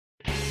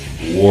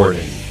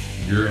Warning,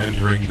 you're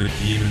entering the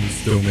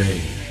demon's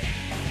domain.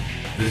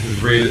 This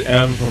is rated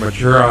M for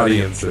mature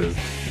audiences.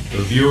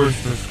 The viewer's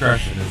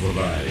discretion is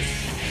advised.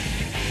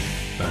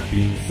 That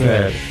being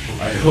said,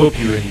 I hope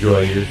you enjoy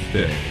your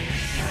stay.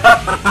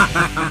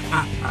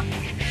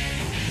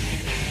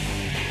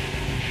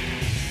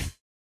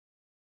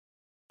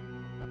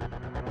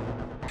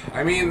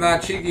 I mean,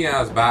 that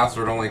cheeky-ass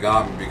bastard only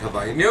got me because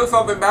I knew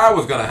something bad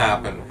was gonna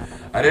happen.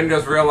 I didn't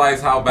just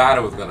realize how bad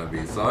it was gonna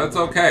be, so it's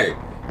okay.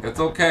 It's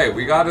okay,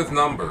 we got his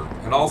number.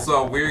 And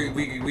also,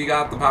 we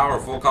got the power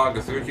of full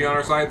Kagasuchi on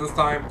our side this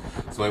time,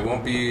 so he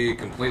won't be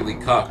completely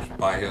cucked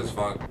by his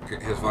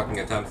fucking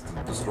attempts to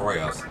destroy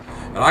us.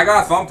 And I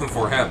got something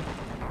for him.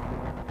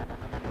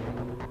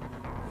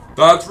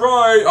 That's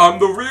right, I'm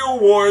the real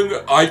one.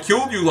 I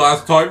killed you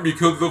last time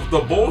because of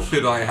the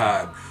bullshit I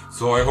had.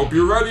 So I hope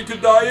you're ready to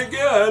die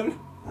again.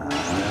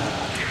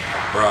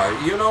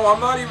 Bruh, you know,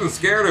 I'm not even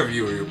scared of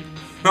you.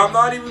 I'm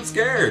not even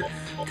scared.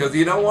 Because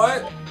you know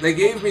what? They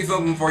gave me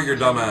something for your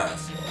dumb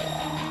ass.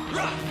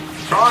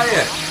 Try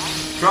it.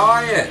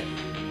 Try it.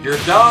 You're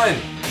done.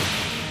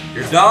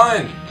 You're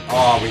done.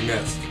 Oh, we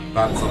missed.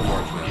 That's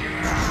unfortunate.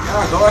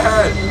 Yeah, go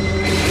ahead.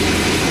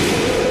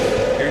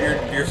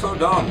 You're so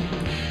dumb.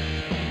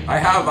 I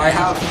have.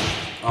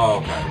 Oh,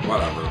 okay,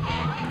 whatever.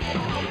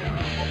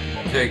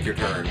 Take your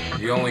turn.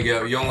 You only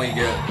get a few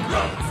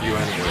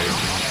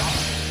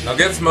anyways. Now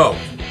get smoked.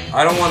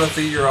 I don't want to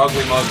see your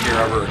ugly mug here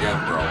ever again,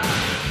 bro.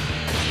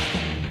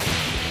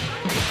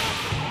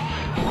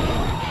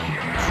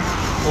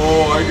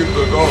 Oh, I get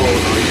to go.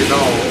 No, you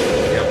don't.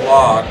 Get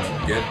blocked.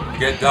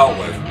 Get dealt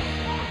with.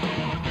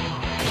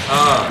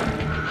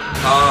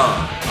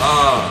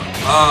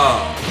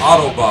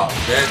 Autobot,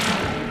 bitch.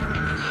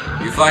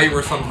 You thought you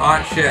were some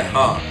hot shit,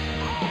 huh?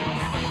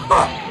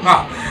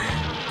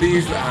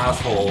 These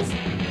assholes,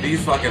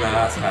 these fucking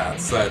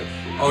asshats said,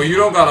 "Oh, you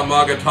don't got a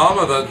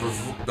Magatama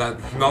that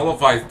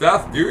nullifies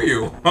death, do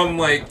you?" I'm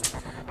like,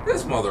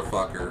 this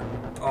motherfucker.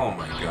 Oh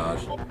my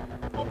gosh.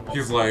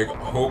 He's like,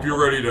 "Hope you're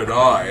ready to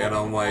die," and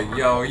I'm like,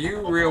 yo,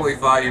 you really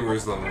thought you were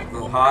some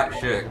hot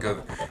shit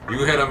because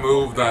you hit a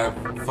move that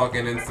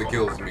fucking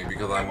insta-kills me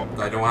because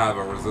I don't have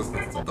a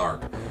resistance to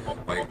dark.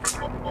 Like,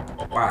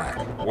 whack,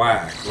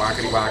 whack,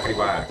 whackity whackity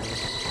whack.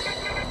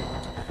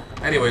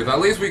 Anyways, at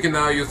least we can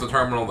now use the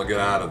terminal to get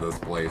out of this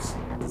place.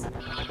 This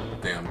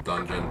damn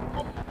dungeon.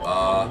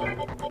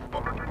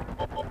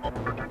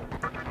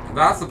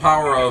 That's the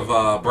power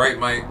of Bright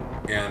Might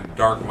and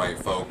Dark Might,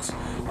 folks.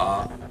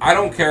 I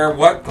don't care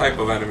what type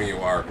of enemy you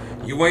are.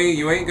 You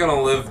ain't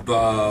gonna live the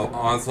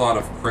onslaught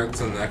of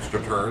crits and extra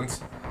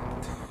turns.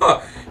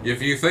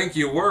 If you think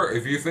you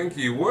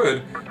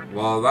would,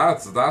 well,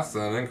 that's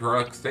an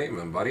incorrect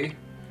statement, buddy.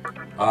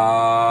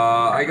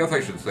 I guess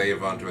I should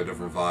save onto a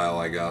different file,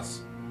 I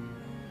guess.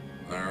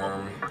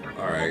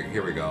 Alright,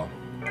 here we go.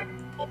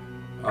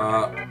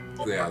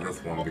 Yeah,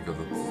 this one because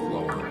it's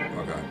slower.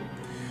 Okay.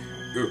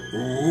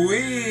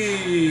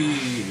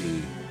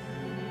 Whee!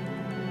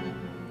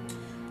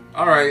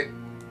 Alright,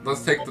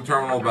 let's take the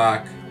terminal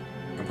back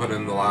and put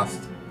in the last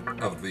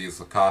of these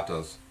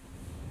katas.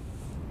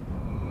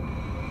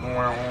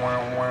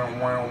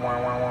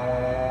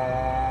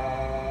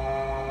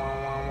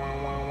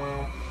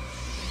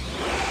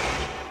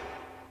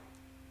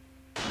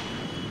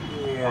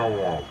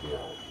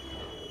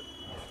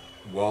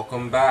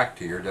 Welcome back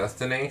to your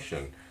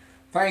destination.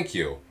 Thank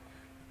you.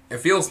 It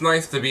feels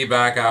nice to be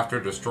back after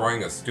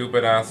destroying a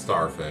stupid-ass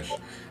starfish.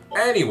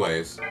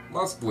 Anyways,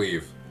 let's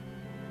leave.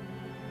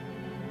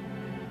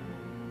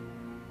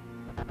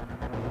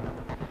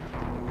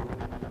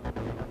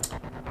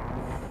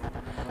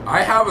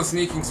 I have a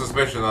sneaking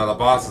suspicion that a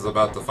boss is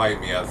about to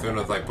fight me as soon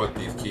as I put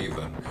these keys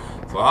in.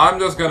 So I'm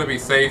just gonna be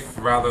safe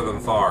rather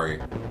than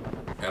sorry.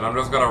 And I'm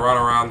just gonna run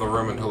around the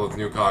room until it's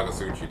new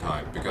Kagasuchi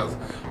time, because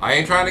I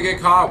ain't trying to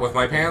get caught with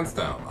my pants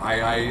down.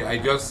 I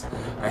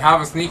have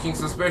a sneaking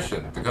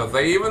suspicion, because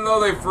even though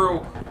they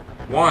threw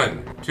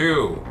 1,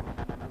 2,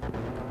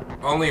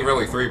 only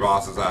really 3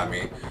 bosses at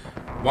me.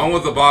 One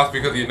was the boss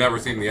because you'd never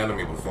seen the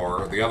enemy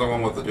before. The other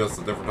one was just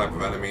a different type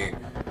of enemy,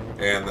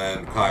 and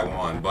then Kai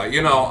won. But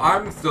you know,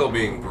 I'm still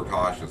being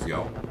precautious,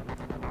 yo.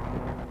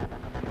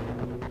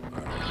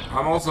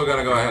 I'm also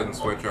gonna go ahead and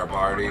switch our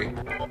party.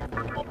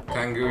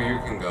 Tengu, you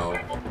can go.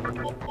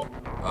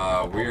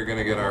 We are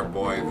gonna get our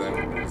boy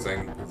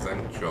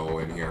Zencho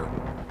in here.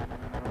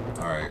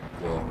 Alright,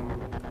 cool.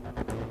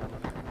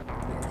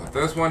 Put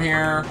this one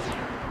here.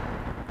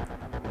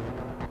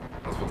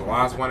 Let's put the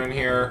last one in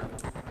here.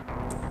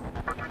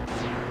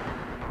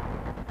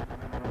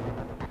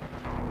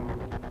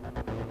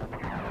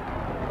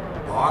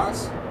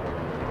 Boss?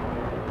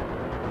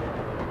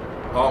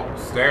 Oh,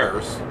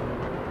 stairs.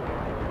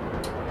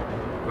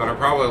 That are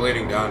probably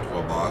leading down to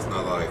a boss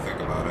now that I think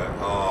about it.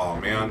 Oh,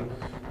 man.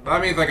 That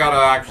means I gotta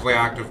actually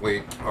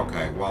actively...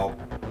 Okay, well,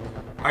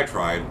 I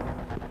tried.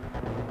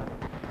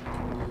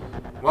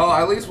 Well,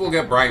 at least we'll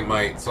get Bright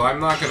Might, so I'm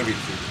not gonna be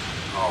too...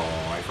 Oh,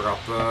 I forgot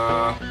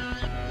to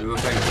do the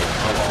thing.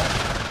 Oh,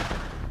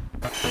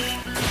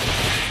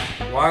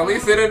 well. Well, at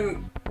least they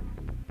didn't...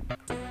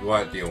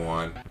 What do you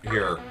want?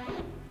 Here.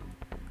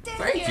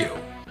 Thank you.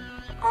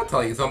 I'll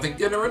tell you something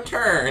in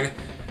return.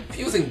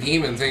 Fusing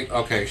demons ain't...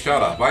 Okay,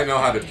 shut up. I know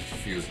how to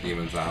fuse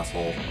demons,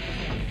 asshole.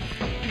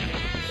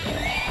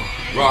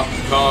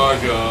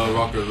 Rock-Kaja.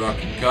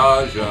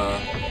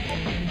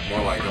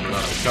 More like I'm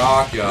gonna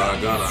shock ya,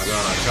 gonna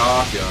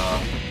shock ya.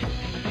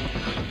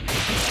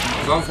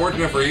 It's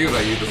unfortunate for you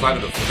that you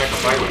decided to pick a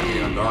fight with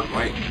me on Dark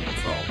Knight,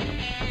 so...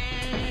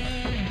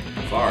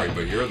 Sorry,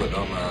 but you're the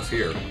dumbass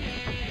here.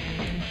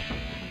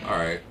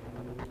 Alright.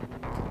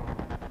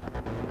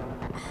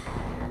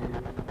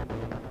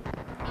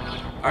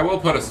 I will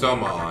put a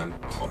stoma on.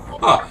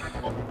 Huh.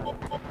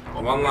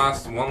 One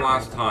last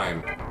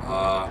time.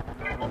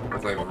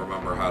 Once I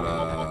remember how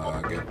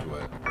to get to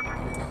it. There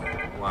we go.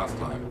 One last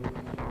time.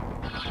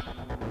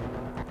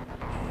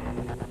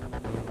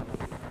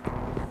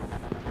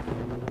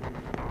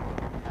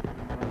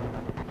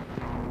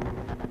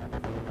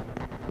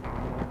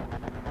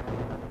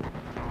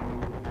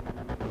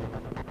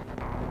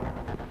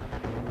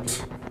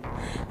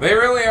 They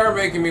really are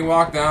making me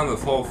walk down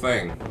this whole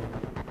thing.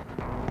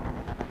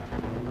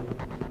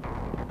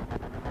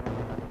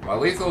 Well,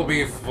 at least it'll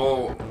be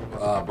full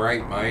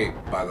bright light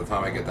by the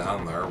time I get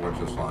down there, which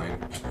is fine.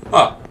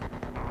 Huh.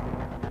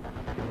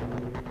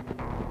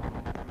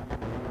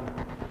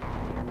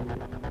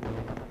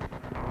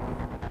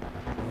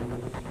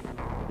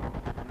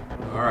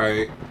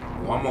 Alright.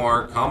 One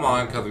more. Come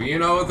on, because you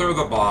know they're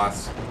the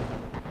boss.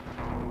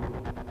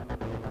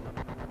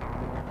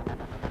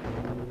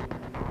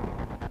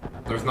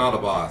 There's not a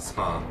boss,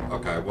 huh?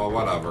 Okay, well,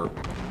 whatever.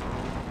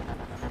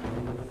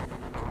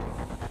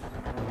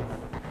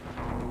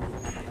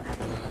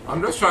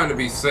 I'm just trying to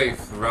be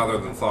safe rather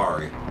than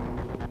sorry.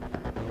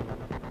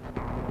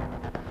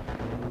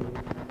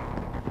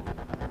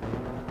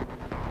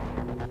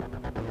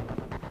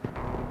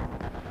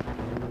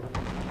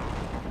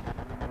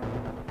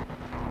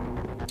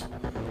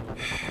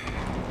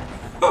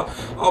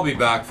 I'll be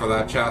back for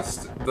that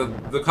chest. The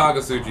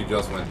Kagasuchi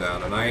just went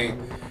down, and I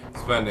ain't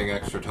spending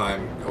extra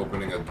time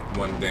opening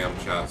one damn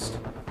chest.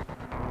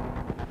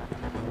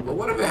 But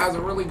what if it has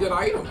a really good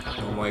item?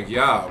 I'm like,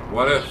 yeah,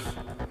 what if?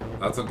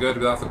 That's a good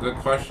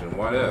question.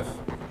 What if?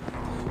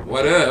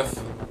 What if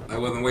I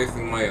wasn't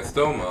wasting my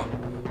estoma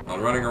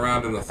on running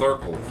around in a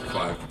circle for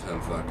 5 to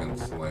 10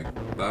 seconds? Like,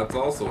 that's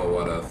also a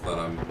what if that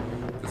I'm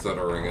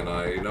considering, and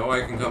I know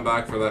I can come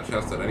back for that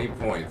chest at any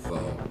point, so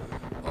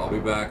I'll be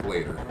back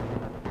later.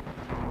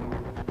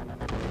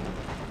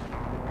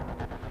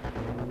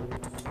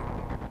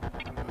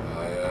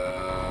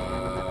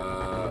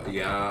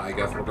 Yeah, I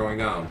guess we're going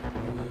down.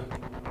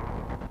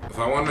 If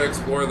I want to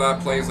explore that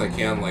place, I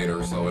can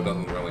later, so it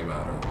doesn't really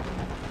matter.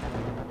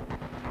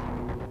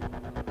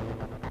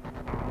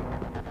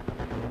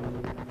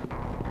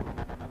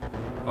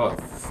 Oh,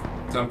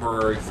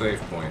 temporary save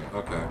point.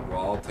 Okay, well,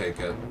 I'll take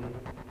it.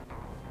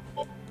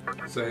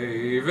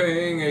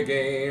 Saving a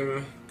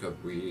game, because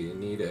we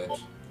need it.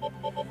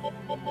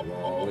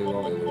 Lolly,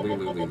 lolly, lolly,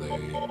 lolly,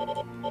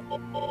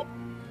 lolly.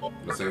 I'm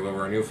gonna save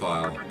over a new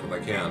file, because I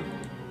can.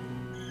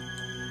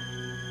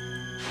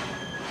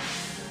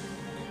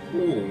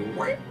 Ooh,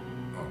 wait.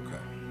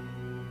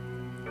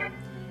 Okay.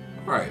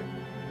 Alright.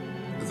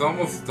 It's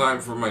almost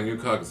time for my new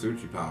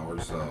Kagasuchi power,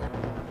 so...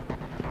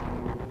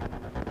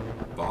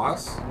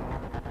 Boss?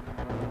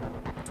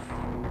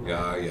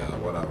 Yeah,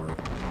 whatever.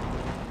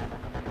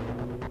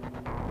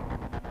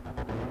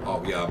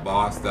 Oh, yeah,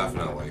 boss,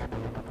 definitely.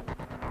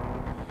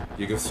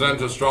 You can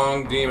sense a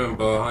strong demon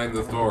behind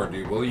this door.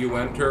 Will you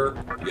enter?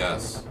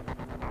 Yes.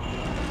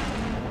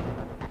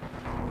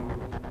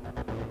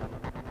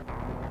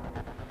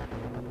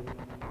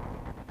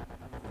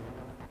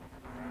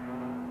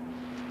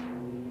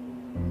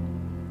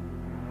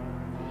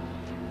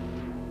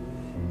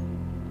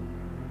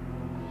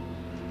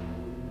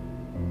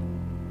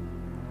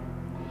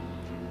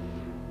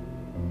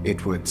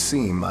 It would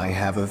seem I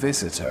have a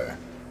visitor.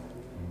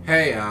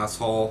 Hey,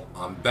 asshole.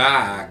 I'm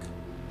back.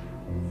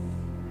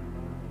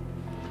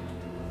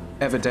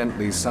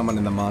 Evidently, someone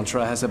in the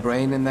mantra has a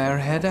brain in their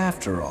head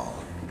after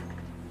all.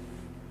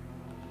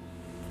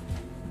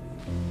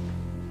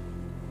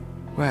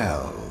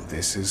 Well,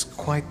 this is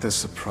quite the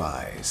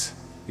surprise.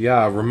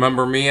 Yeah,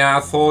 remember me,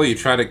 asshole? You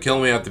tried to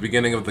kill me at the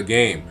beginning of the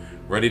game.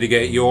 Ready to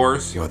get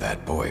yours? You're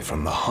that boy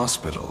from the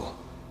hospital.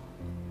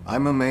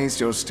 I'm amazed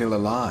you're still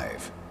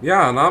alive.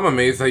 Yeah, and I'm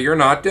amazed that you're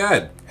not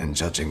dead. And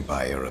judging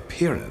by your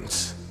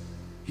appearance,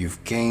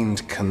 you've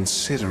gained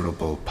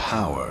considerable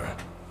power.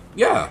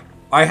 Yeah,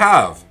 I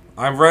have.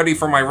 I'm ready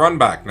for my run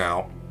back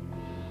now.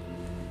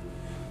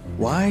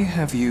 Why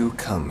have you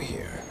come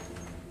here?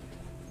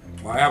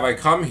 Why have I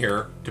come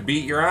here? To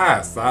beat your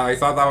ass. I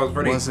thought that was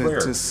pretty clear.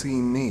 Was it to see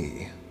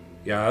me?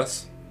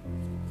 Yes.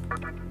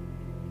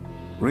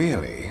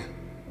 Really?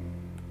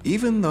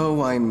 Even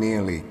though I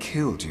nearly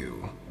killed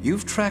you,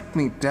 you've tracked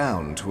me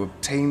down to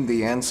obtain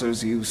the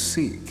answers you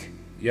seek.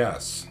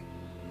 Yes.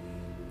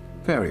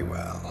 Very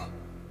well.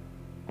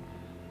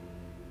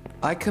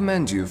 I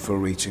commend you for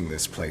reaching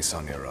this place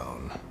on your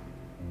own.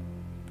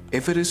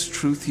 If it is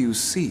truth you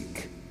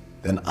seek,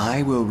 then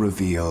I will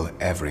reveal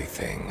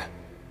everything.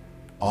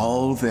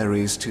 All there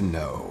is to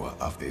know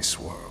of this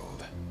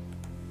world.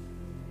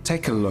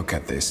 Take a look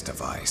at this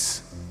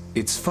device.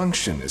 Its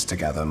function is to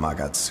gather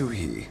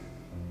Magatsuhi.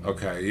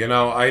 Okay, you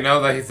know, I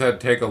know that he said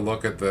take a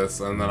look at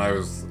this, and then I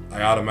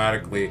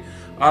automatically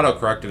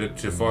auto-corrected it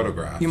to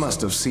photograph. You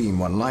must have seen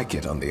one like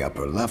it on the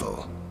upper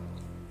level.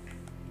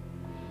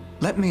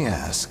 Let me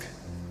ask,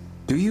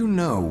 do you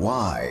know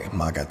why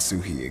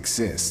Magatsuhi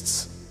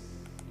exists?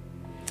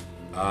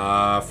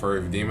 For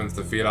demons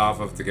to feed off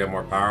of to get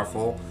more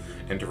powerful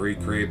and to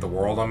recreate the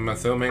world, I'm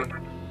assuming?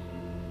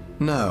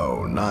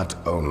 No, not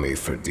only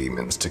for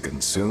demons to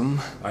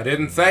consume. I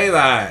didn't say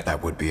that!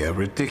 That would be a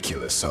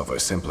ridiculous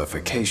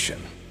oversimplification.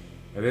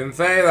 I didn't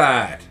say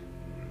that!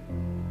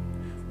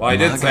 Well, I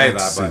did say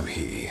that, but...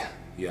 Magatsuhi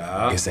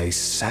yeah? is a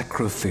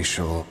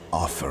sacrificial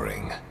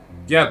offering.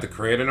 Yeah, to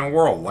create a new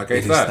world, like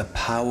I said. It is the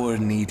power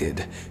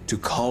needed to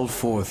call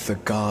forth the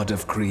god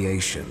of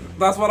creation.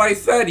 That's what I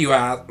said, you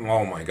ass.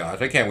 Oh my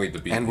gosh, I can't wait to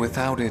beat And you.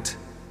 without it,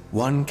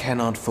 one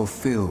cannot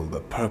fulfill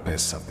the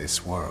purpose of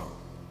this world.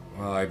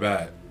 Well, I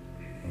bet.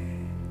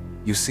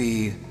 You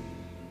see,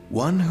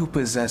 one who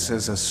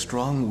possesses a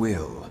strong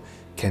will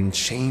can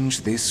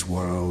change this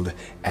world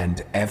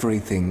and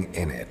everything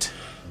in it.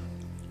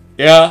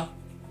 Yeah.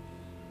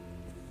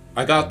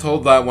 I got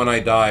told that when I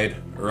died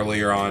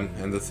earlier on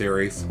in the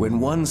series. When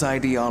one's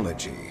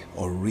ideology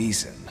or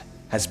reason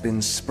has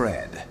been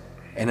spread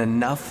and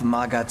enough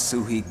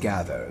Magatsuhi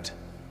gathered,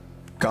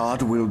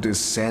 God will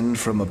descend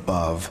from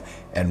above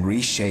and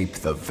reshape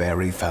the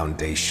very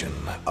foundation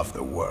of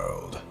the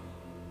world.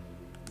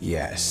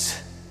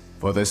 Yes,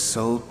 for the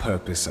sole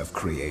purpose of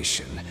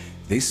creation,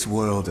 this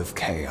world of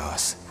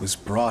chaos was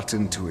brought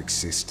into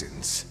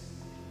existence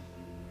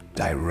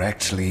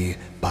directly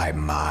by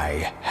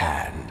my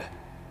hand.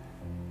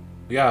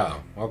 Yeah,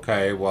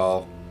 okay,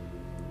 well...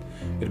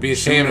 It'd be a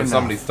shame if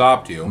somebody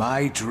stopped you.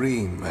 My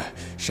dream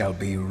shall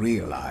be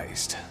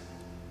realized.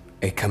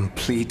 A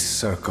complete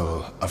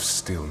circle of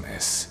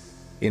stillness,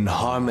 in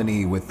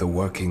harmony with the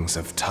workings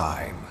of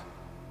time.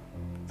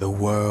 The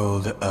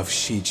world of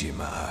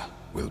Shijima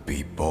will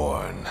be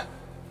born.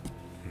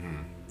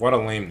 What a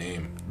lame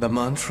name. The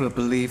mantra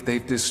believe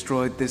they've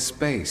destroyed this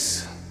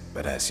space,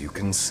 but as you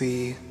can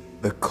see,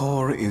 the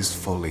core is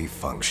fully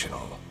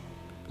functional.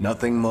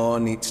 Nothing more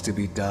needs to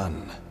be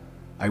done.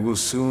 I will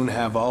soon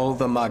have all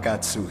the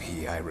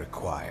Magatsuhi I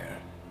require.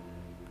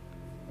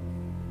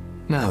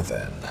 Now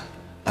then,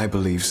 I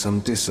believe some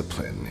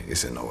discipline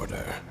is in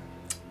order.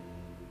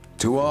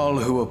 To all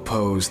who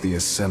oppose the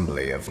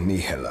assembly of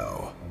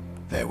Nihilo,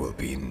 there will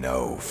be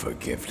no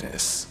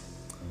forgiveness.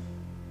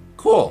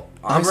 Cool.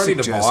 I'm ready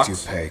to suggest box.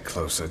 you pay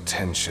close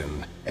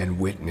attention and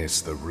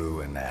witness the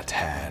ruin at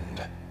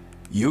hand.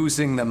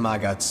 Using the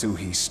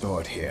Magatsuhi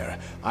stored here,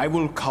 I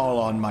will call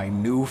on my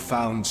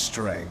newfound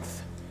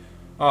strength.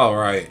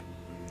 Alright.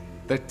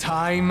 The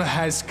time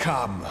has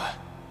come.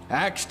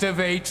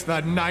 Activate the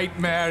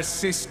nightmare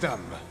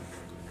system.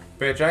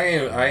 Bitch,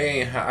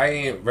 I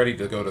ain't ready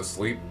to go to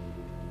sleep.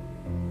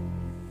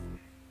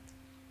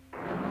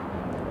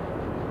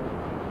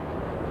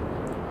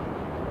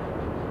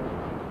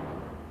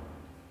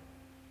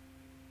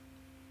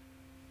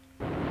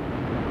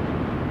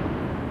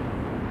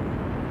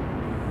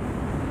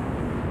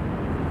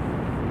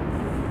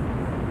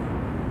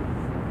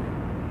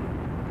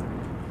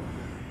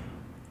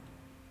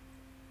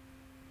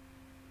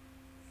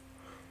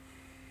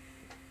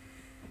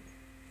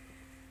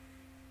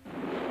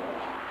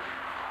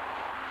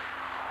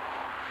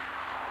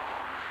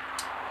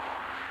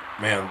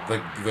 Man,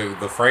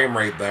 the frame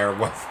rate there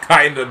was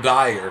kind of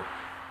dire.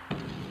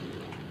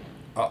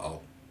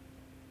 Uh-oh.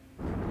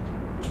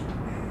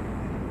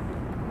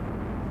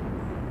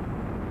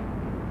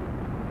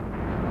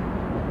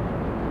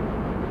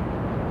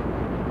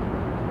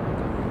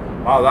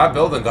 Wow, that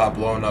building got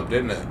blown up,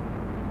 didn't it?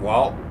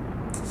 Well,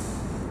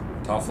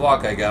 tough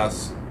luck, I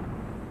guess.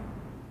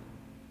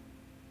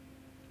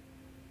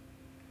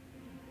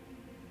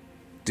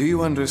 Do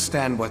you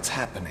understand what's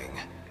happening?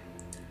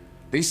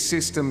 This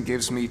system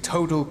gives me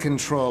total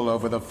control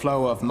over the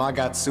flow of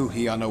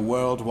Magatsuhi on a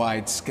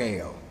worldwide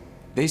scale.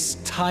 This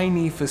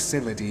tiny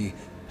facility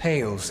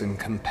pales in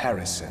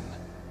comparison.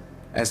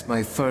 As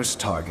my first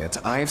target,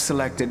 I have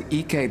selected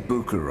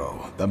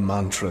Ikebukuro, the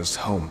mantra's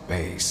home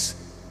base.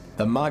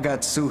 The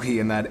Magatsuhi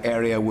in that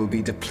area will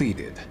be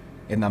depleted,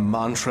 and the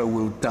mantra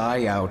will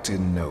die out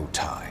in no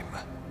time.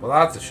 Well,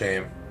 that's a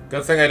shame.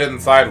 Good thing I didn't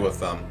side with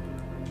them.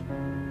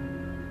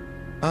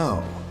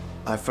 Oh,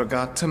 I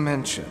forgot to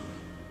mention.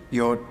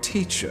 Your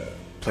teacher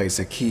plays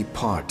a key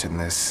part in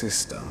this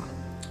system.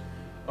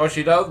 Oh,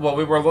 she does? Well,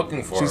 we were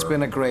looking for She's her.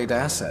 been a great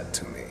asset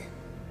to me.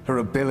 Her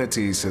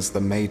abilities as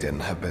the Maiden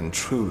have been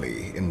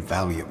truly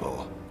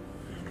invaluable.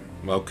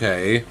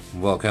 Okay.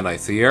 Well, can I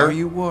see her? Are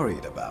you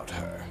worried about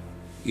her?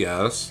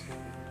 Yes.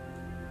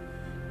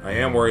 I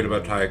am worried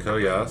about Taiko,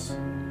 yes.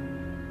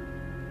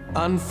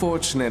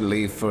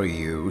 Unfortunately for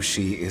you,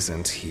 she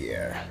isn't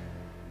here.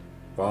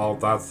 Well,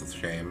 that's a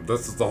shame.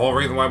 This is the whole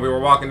reason why we were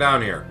walking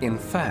down here. In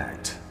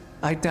fact,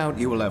 I doubt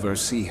you will ever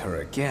see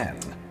her again.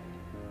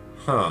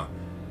 Huh.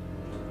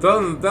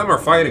 Them are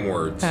fighting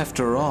words.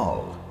 After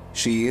all,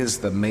 she is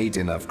the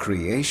maiden of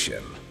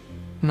creation,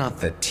 not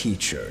the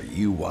teacher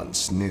you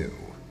once knew.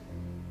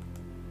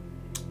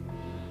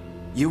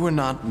 You were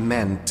not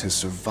meant to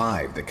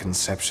survive the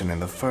conception in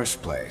the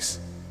first place.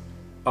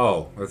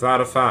 Oh, is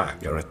that a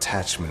fact? Your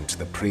attachment to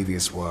the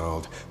previous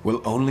world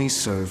will only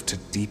serve to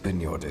deepen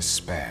your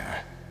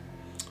despair.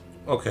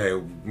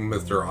 Okay,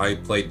 Mr. I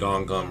played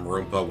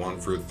Danganronpa 1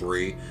 through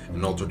 3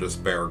 and Ultra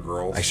Despair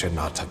Girls. I should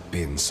not have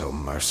been so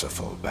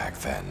merciful back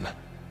then.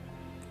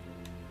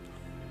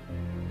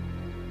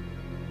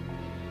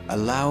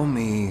 Allow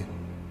me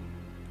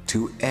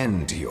to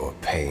end your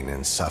pain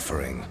and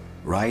suffering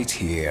right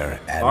here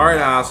and Alright,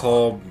 now.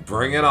 asshole,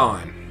 bring it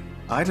on.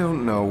 I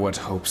don't know what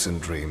hopes and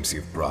dreams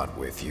you've brought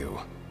with you,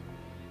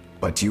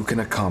 but you can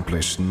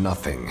accomplish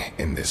nothing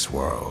in this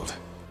world.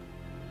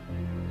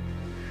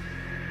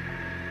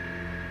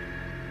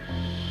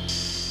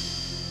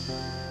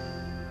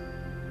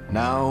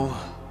 Now,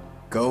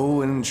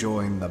 go and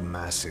join the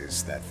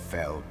masses that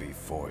fell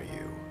before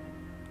you.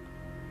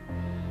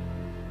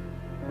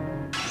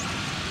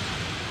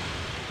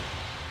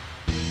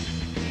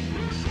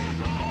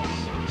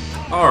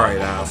 Alright,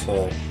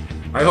 asshole.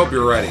 I hope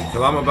you're ready,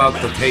 because I'm about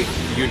to take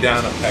you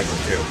down a peg or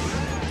two.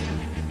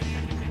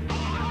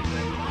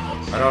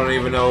 I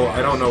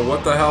don't know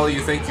what the hell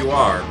you think you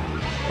are,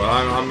 but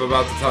I'm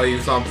about to tell you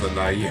something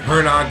that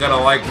you're not gonna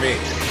like me.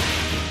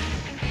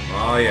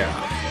 Oh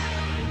yeah.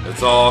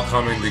 It's all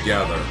coming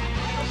together.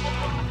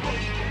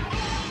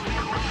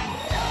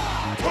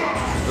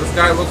 This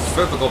guy looks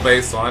physical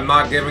based, so I'm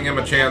not giving him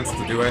a chance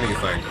to do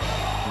anything.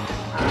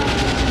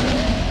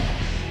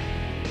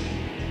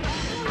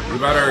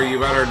 You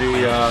better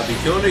be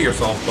tuned to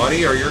yourself,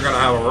 buddy, or you're gonna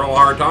have a real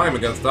hard time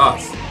against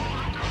us.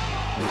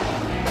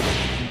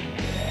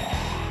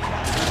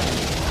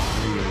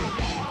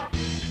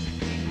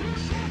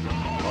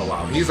 Oh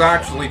wow, he's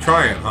actually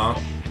trying, huh?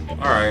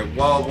 Alright,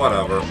 well,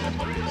 whatever.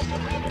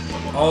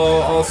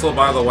 Oh, also,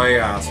 by the way,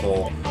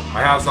 asshole,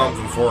 I have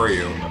something for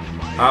you.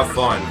 Have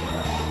fun.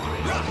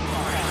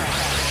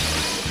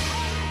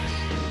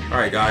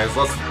 Alright, guys,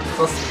 let's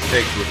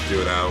take this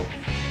dude out.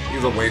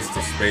 He's a waste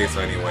of space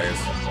anyways.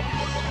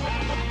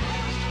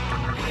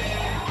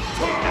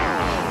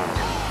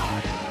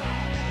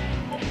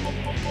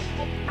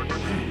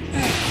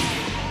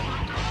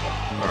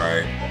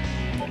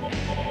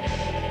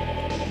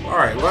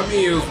 Alright, let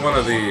me use one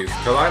of these,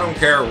 because I don't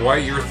care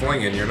what you're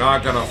slinging, you're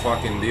not gonna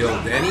fucking deal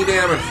any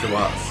damage to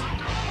us.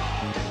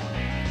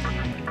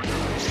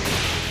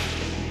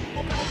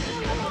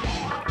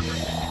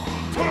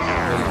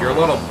 Your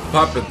little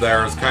puppet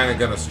there is kind of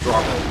gonna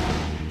struggle.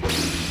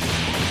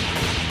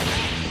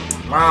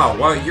 Wow,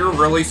 well, you're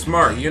really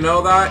smart, you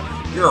know that?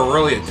 You're a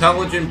really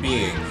intelligent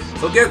being,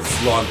 so get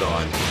slugged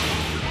on.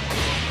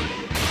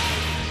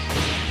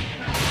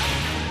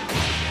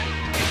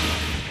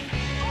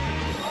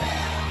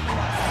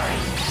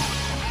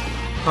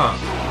 Huh.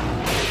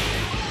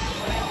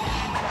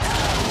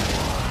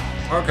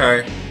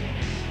 Okay.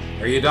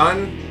 Are you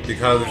done?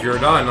 Because if you're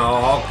done,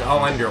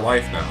 I'll end your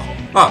life now.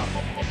 Huh.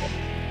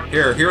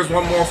 Here's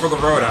one more for the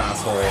road,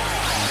 asshole.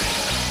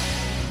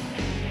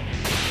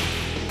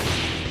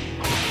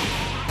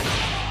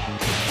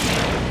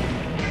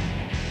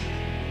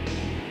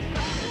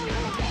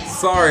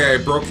 Sorry I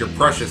broke your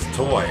precious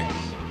toy.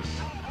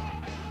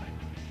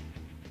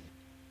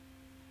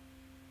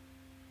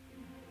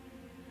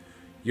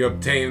 You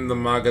obtained the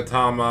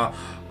Magatama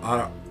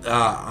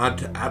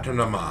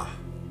Atonama.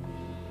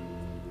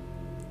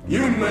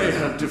 You may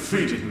have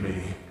defeated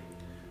me.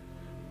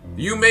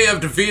 You may have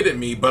defeated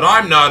me, but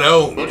I'm not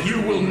owned. But you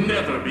will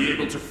never be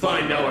able to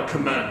find our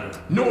commander,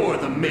 nor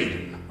the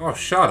maiden. Oh,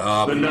 shut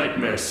up. The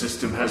nightmare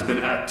system has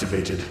been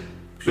activated.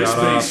 Shut This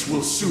up. base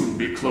will soon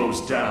be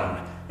closed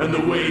down, and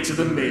the way to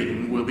the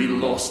maiden will be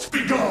lost.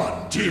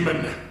 Begone,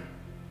 demon!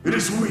 It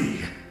is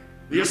we,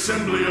 the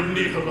Assembly of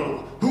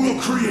Nihilo, who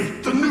will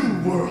create the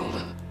new world.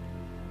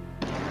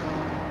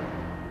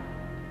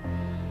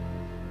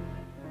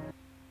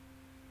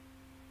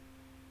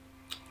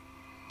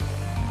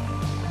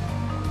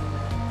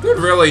 Dude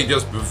really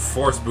just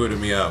force booted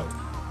me out.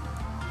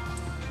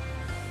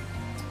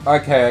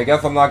 Okay, I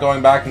guess I'm not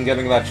going back and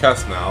getting that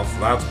chest now, so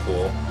that's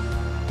cool.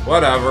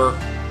 Whatever.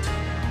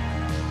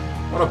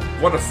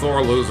 What a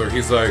Thor loser.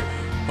 He's like,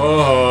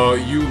 oh,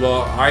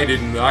 I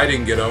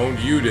didn't get owned,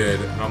 you did.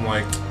 And I'm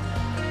like,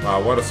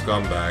 wow, what a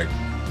scumbag.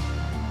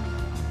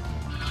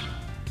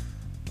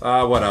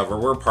 Whatever,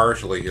 we're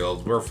partially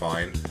healed, we're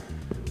fine.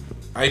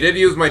 I did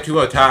use my 2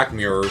 attack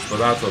mirrors, but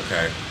that's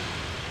okay.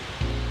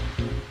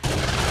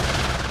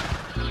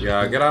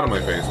 Yeah, get out of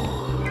my face.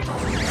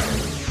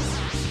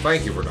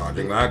 Thank you for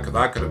dodging that, because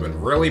that could have been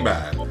really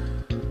bad.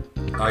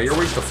 You're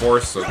weak to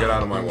force, so get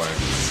out of my way.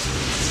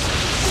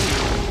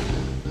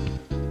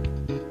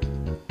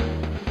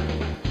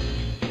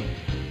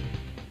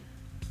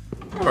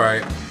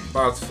 Alright,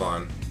 that's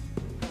fun.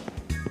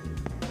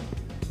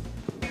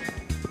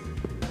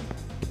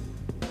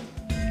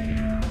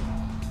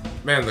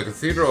 Man, the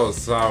Cathedral of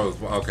Shadows.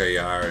 Okay,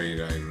 yeah,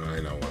 I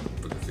know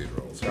what the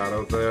Cathedral of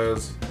Shadows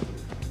is.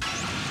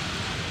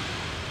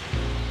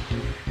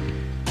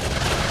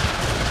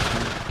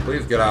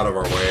 Please get out of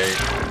our way.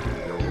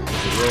 You're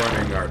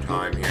ruining our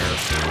time here.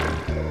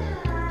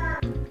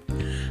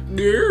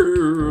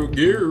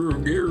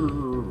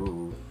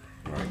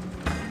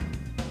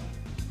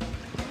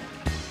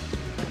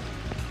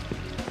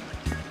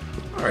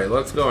 Alright,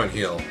 let's go and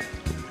heal.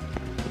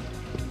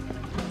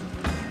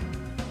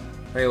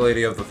 Hey,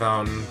 Lady of the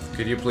Fountain,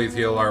 could you please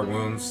heal our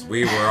wounds?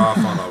 We were off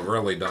on a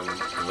really dumb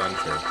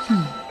adventure.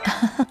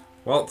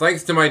 Well,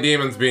 thanks to my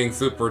demons being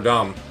super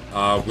dumb,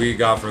 we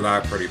got through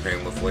that pretty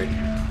painlessly.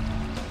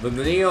 The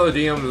Neo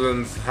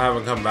demons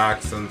haven't come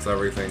back since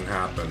everything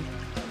happened.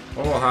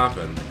 What will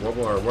happen? What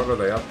are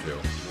they up to?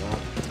 Well,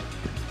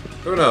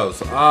 who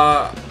knows?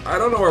 I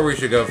don't know where we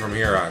should go from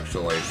here,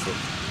 actually. So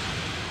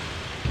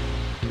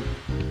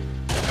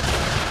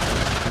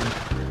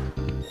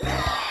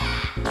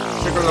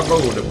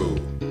Chicken-a-boo-da-boo.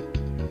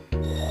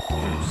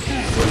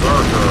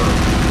 Berserker.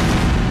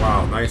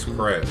 Wow, nice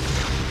crit.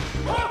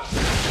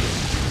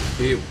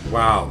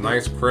 Wow,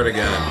 nice crit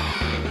again.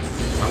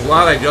 I'm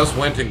glad I just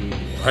went to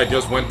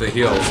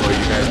heal so you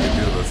guys could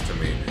do this to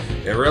me.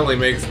 It really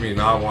makes me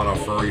not want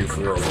to throw you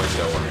through a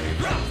window or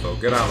anything. So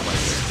get out of my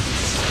face.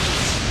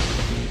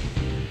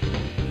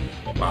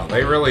 Wow,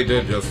 they really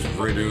did just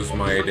reduce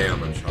my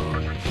damage, huh?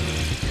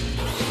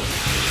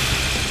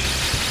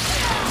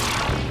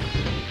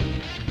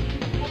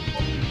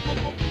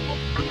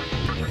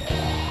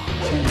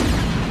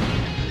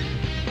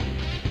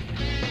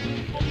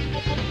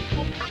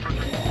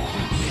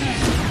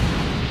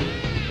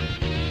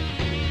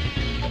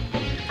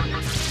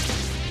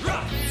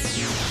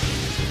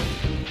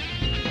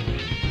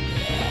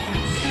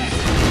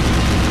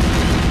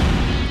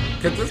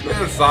 Could this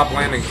man stop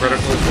landing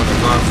criticals when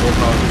it's not full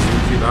power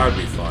Sushi? That would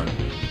be fun.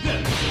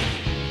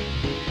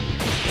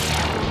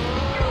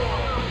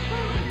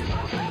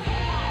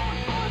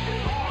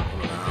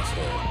 What an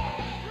asshole.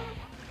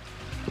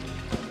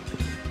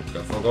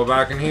 Guess I'll go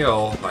back and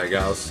heal, I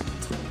guess.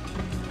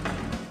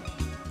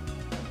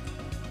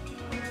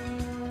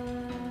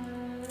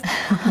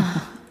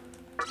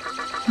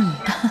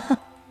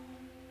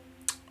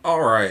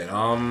 Alright,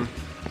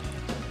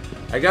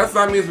 I guess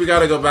that means we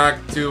gotta go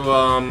back to,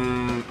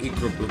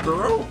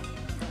 Ikebukuro?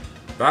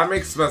 That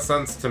makes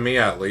sense to me,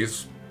 at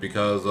least,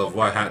 because of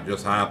what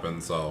just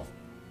happened, so.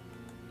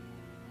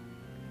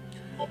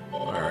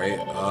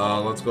 Alright,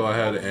 let's go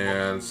ahead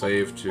and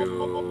save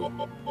to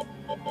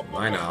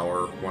 9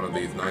 hour, one of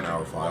these 9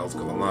 hour files,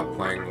 because I'm not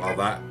playing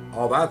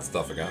all that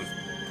stuff again.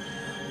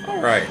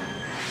 Alright.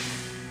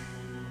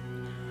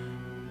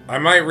 I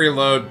might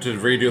reload to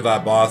redo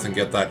that boss and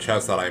get that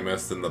chest that I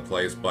missed in the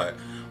place, but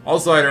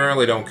also I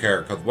really don't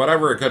care, because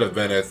whatever it could have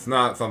been, it's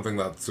not something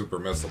that's super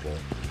missable.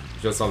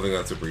 It's just something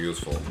that's super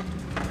useful.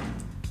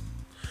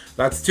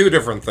 That's two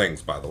different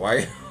things, by the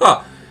way.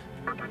 Ha!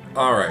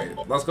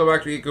 Alright, let's go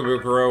back to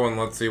Ikebukuro and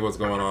let's see what's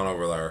going on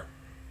over there.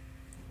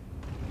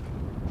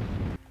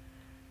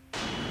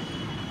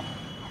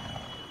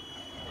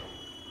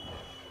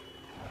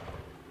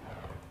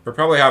 We'll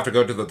probably have to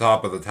go to the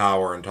top of the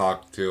tower and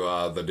talk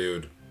to the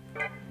dude.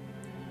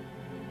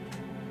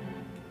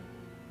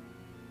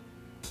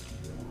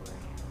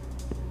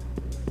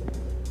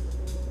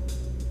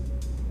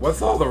 What's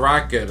all the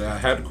racket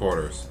at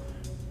headquarters?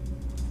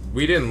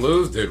 We didn't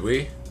lose, did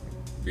we?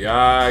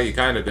 Yeah, you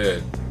kinda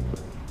did.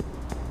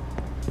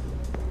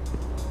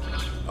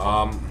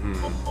 I'm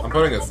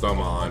putting a stoma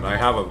on. I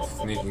have a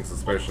sneaking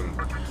suspicion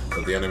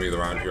that the enemies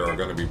around here are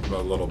gonna be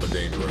a little bit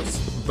dangerous.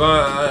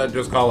 But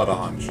just call it a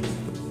hunch.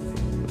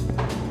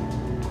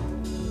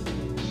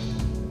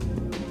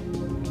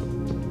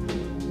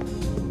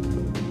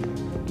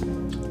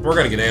 We're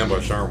gonna get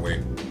ambushed, aren't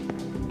we?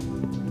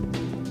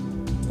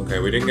 Okay,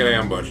 we didn't get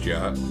ambushed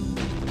yet.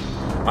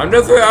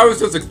 I was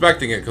just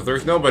expecting it, because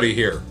there's nobody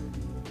here.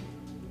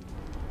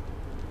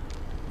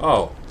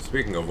 Oh,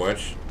 speaking of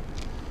which.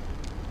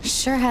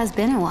 Sure has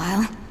been a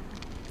while.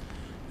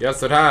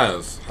 Yes, it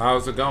has.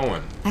 How's it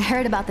going? I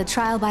heard about the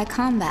trial by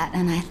combat,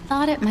 and I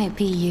thought it might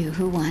be you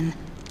who won.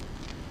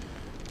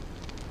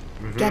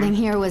 Getting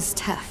here was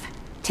tough,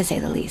 to say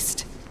the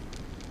least.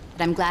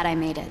 But I'm glad I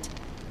made it.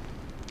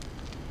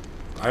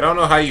 I don't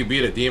know how you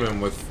beat a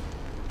demon with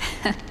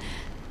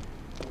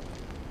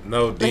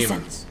no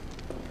demons. Listen,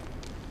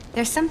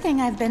 there's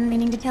something I've been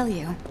meaning to tell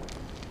you.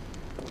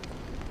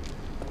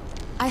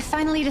 I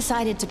finally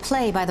decided to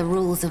play by the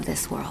rules of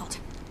this world.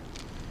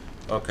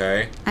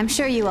 Okay. I'm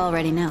sure you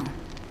already know,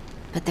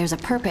 but there's a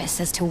purpose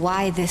as to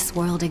why this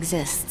world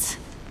exists.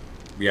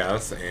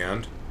 Yes,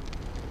 and?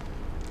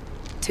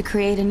 To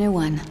create a new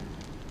one.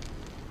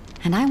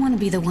 And I want to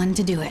be the one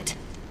to do it.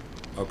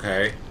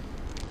 Okay.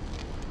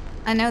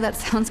 I know that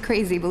sounds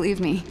crazy, believe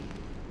me.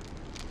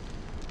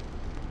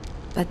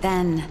 But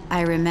then,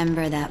 I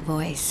remember that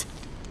voice.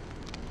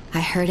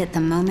 I heard it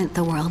the moment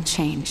the world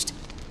changed.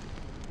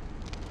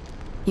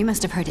 You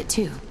must have heard it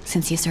too,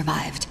 since you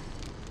survived.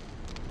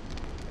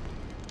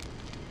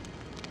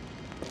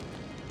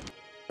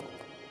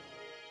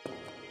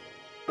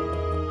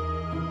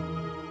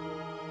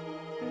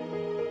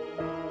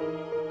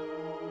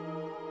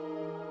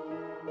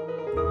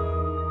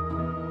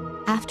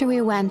 After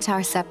we went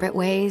our separate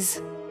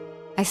ways,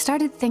 I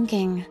started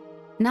thinking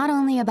not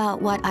only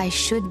about what I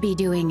should be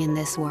doing in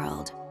this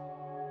world,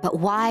 but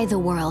why the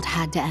world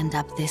had to end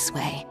up this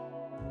way.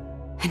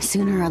 And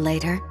sooner or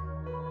later,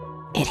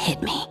 it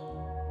hit me.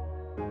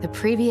 The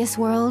previous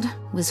world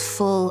was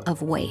full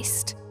of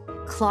waste,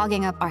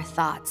 clogging up our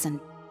thoughts and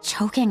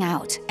choking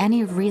out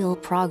any real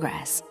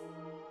progress.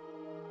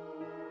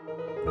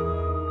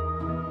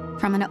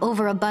 From an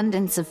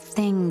overabundance of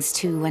things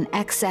to an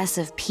excess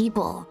of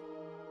people,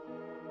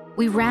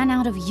 we ran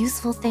out of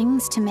useful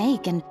things to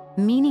make and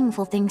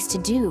meaningful things to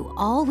do.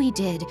 All we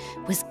did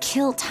was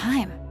kill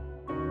time.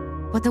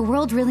 What the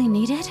world really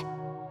needed,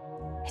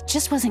 it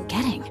just wasn't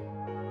getting.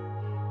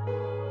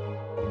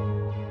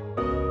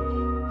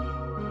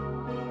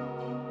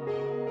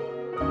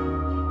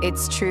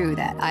 It's true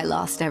that I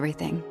lost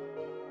everything.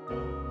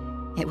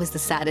 It was the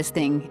saddest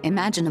thing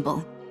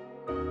imaginable.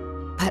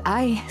 But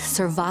I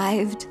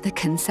survived the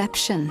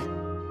conception.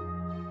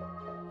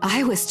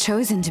 I was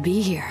chosen to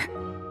be here.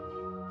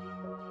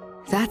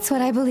 That's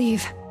what I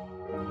believe.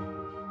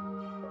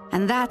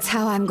 And that's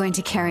how I'm going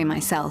to carry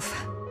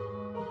myself.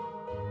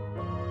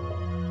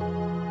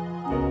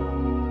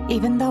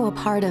 Even though a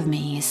part of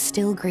me is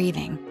still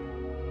grieving,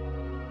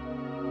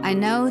 I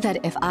know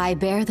that if I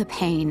bear the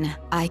pain,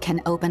 I can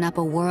open up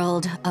a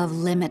world of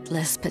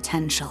limitless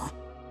potential.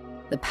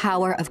 The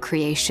power of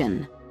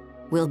creation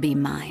will be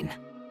mine.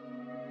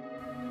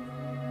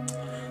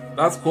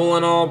 That's cool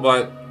and all,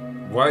 but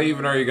what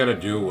even are you gonna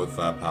do with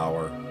that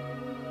power?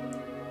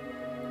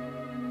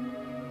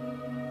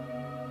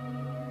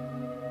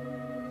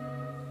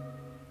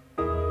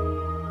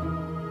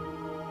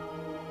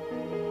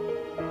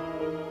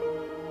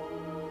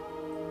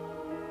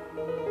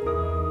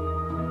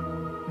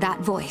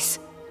 That voice,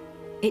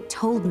 it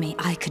told me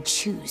I could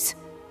choose.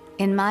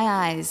 In my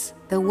eyes,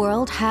 the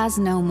world has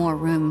no more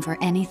room for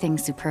anything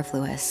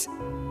superfluous.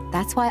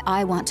 That's why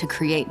I want to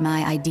create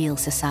my ideal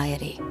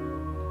society.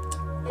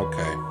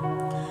 Okay.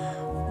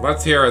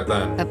 Let's hear it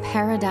then. A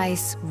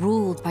paradise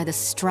ruled by the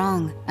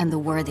strong and the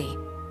worthy.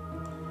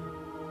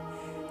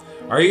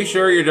 Are you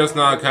sure you're just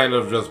not kind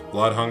of just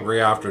blood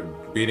hungry after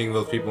beating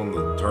those people in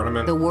the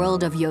tournament? The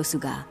world of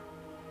Yosuga.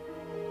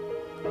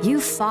 You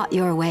fought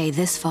your way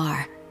this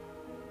far.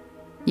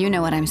 You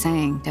know what I'm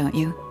saying, don't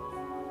you?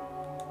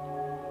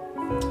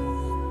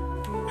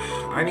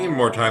 I need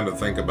more time to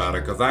think about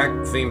it, because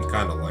that seems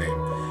kind of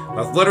lame.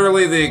 That's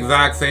literally the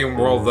exact same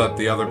world that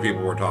the other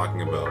people were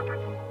talking about.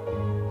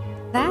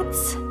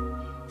 That's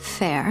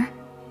fair.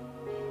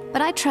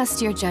 But I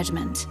trust your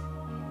judgment.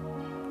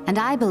 And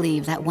I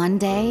believe that one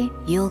day,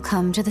 you'll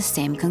come to the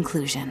same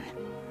conclusion.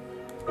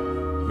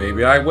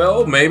 Maybe I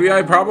will, maybe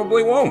I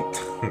probably won't.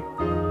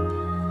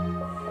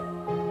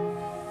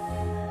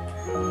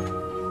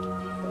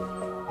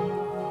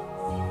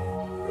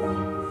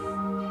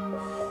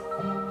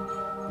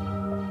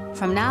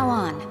 From now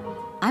on,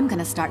 I'm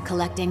gonna start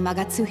collecting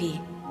Magatsuhi.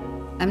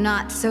 I'm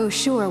not so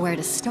sure where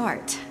to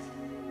start.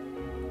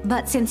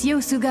 But since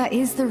Yosuga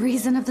is the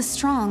reason of the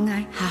strong,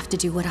 I have to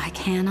do what I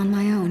can on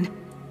my own.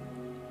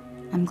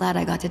 I'm glad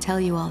I got to tell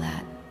you all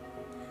that.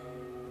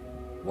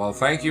 Well,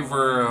 thank you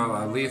for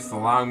at least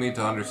allowing me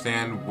to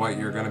understand what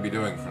you're going to be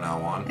doing from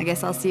now on. I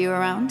guess I'll see you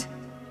around.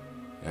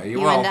 Yeah, you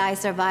will. You and I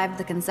survived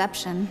the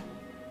conception.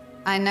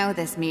 I know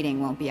this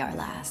meeting won't be our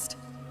last.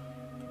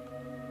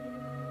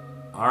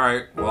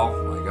 Alright,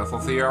 well, I guess I'll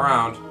see you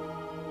around.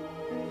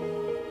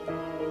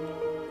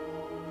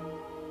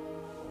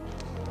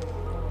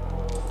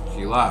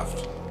 She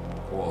left.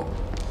 Cool.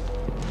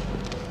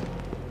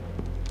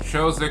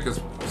 Shozik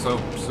is so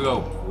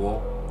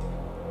cool.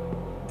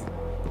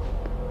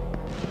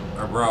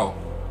 Bro.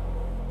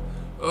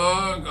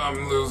 Ugh,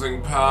 I'm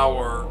losing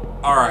power.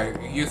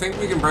 Alright, you think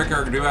we can break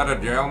our dude out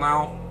of jail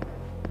now?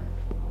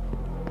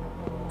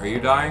 Are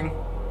you dying?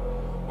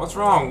 What's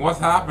wrong? What's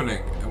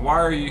happening? And why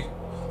are you...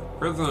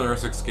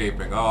 Prisoners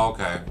escaping. Oh,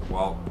 okay.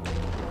 Well...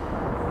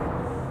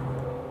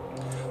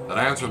 that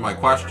answers my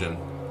question.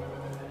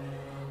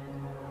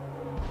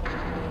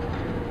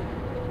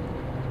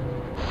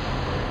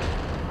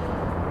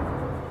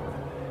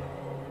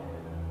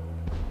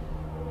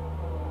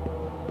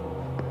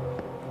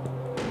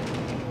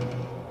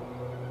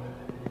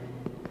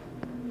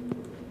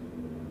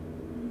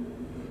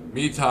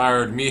 Me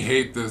tired, me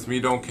hate this, me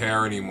don't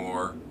care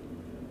anymore.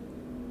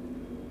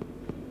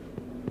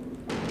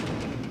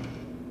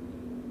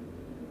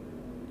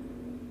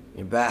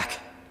 You're back.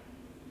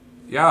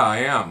 Yeah, I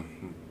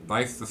am.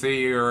 Nice to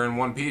see you're in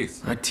one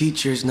piece. Our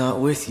teacher's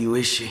not with you,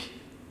 is she?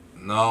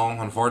 No,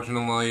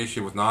 unfortunately, she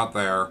was not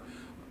there.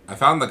 I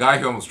found the guy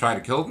who almost tried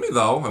to kill me,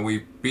 though, and we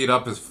beat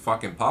up his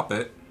fucking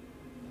puppet.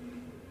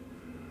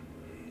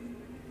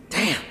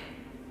 Damn!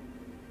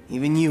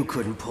 Even you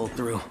couldn't pull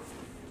through.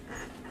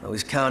 I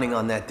was counting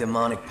on that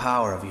demonic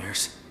power of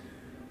yours.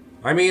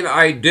 I mean,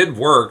 I did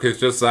work, it's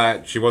just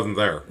that she wasn't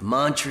there. The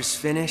mantra's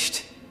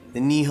finished, the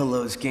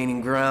Nihilo's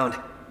gaining ground,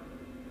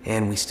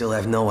 and we still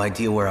have no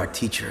idea where our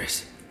teacher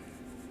is.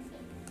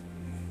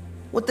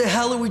 What the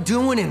hell are we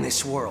doing in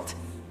this world?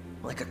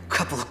 Like a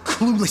couple of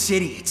clueless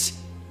idiots.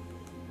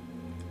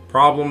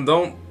 Problem,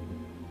 don't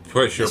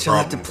push your Guess I'll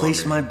have to problems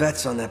place on me. my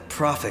bets on that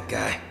prophet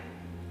guy.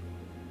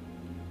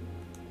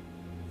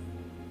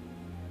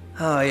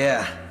 Oh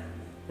yeah.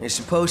 There's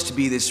supposed to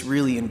be this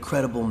really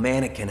incredible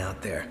mannequin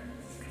out there.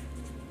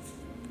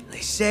 They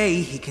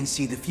say he can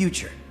see the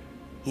future.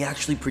 He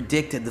actually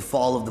predicted the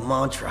fall of the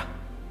mantra.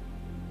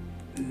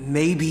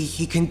 Maybe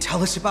he can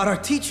tell us about our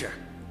teacher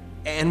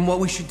and what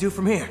we should do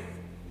from here.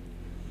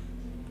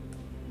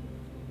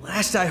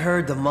 Last I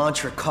heard, the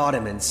mantra caught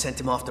him and sent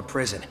him off to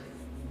prison.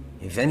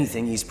 If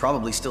anything, he's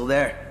probably still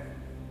there.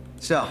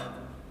 So,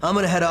 I'm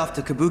gonna head off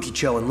to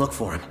Kabukicho and look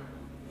for him.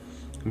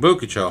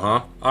 Kabukicho,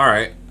 huh?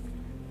 Alright.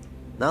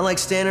 Not like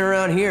standing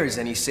around here is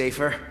any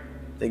safer.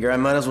 Figure I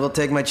might as well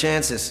take my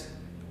chances.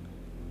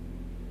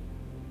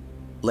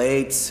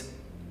 Lates.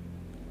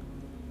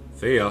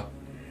 See ya.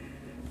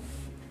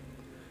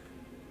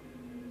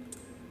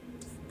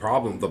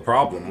 The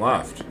problem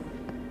left.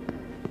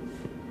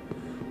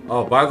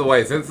 Oh, by the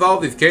way, since all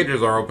these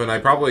cages are open, I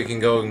probably can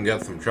go and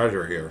get some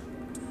treasure here.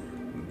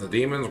 The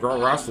demons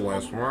grow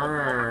restless. I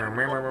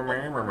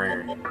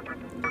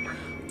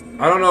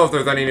don't know if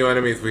there's any new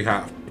enemies we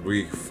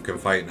can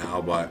fight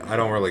now, but I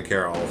don't really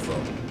care also.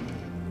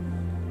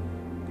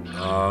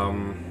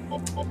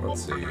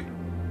 Let's see.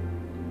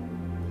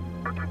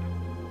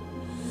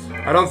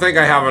 I don't think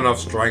I have enough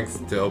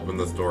strength to open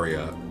this door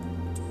yet.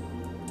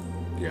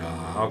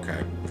 Yeah,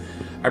 okay.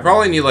 I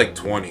probably need like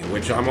 20,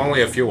 which I'm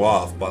only a few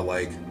off, but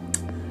like,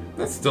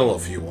 that's still a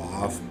few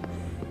off.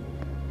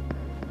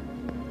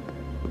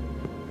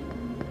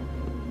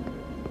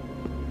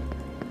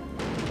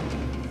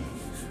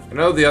 I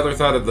know the other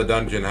side of the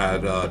dungeon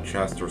had a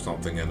chest or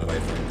something in it, I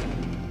think.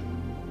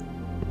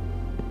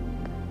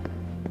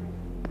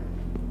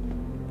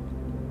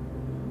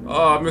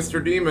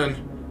 Mr. Demon,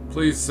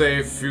 please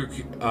save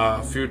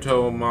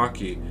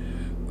Futomaki.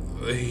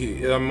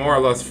 I'm more or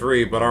less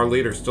free, but our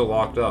leader's still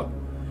locked up.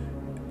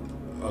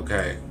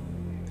 Okay.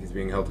 He's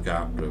being held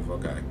captive,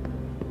 okay.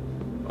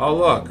 Oh,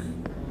 look.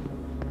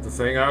 The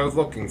thing I was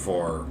looking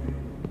for.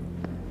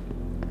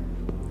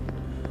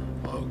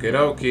 Okie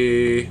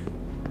dokie.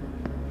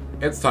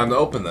 It's time to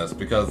open this,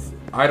 because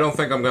I don't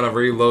think I'm gonna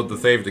reload the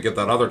save to get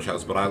that other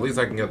chest, but at least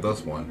I can get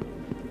this one.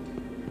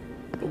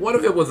 But what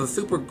if it was a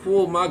super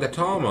cool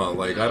Magatama?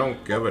 Like, I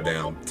don't give a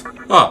damn.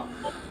 Huh.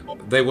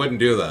 They wouldn't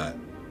do that.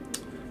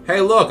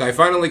 Hey, look, I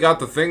finally got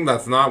the thing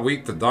that's not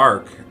weak to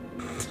dark.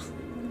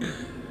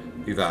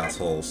 These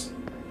assholes.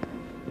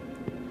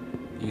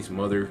 These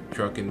mother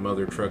trucking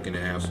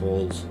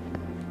assholes.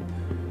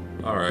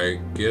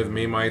 Alright, give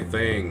me my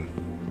thing.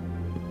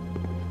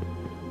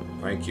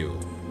 Thank you.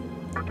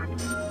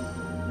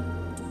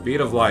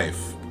 Beat of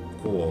life.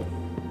 Cool.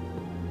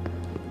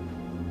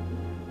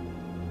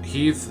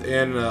 He's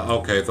in...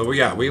 okay, so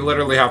yeah, we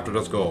literally have to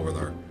just go over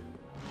there.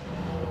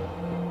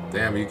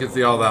 Damn, you can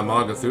see all that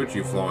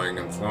Magatsuchi flowing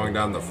and slowing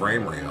down the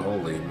frame rate.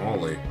 Holy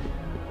moly.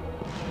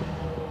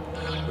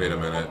 Wait a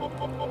minute.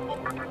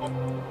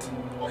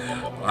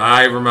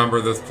 I remember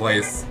this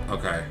place.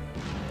 Okay.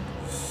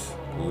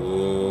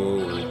 Ooh.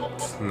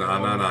 No,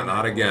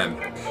 not again.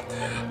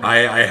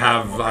 I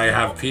have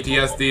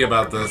PTSD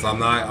about this. I'm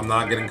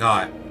not getting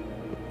caught.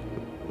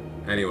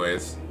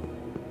 Anyways.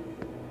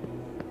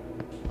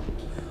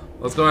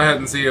 Let's go ahead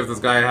and see if this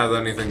guy has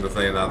anything to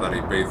say now that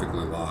he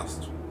basically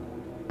lost.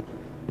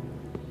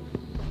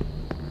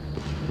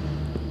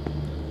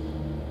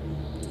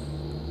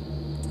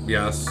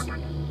 Yes.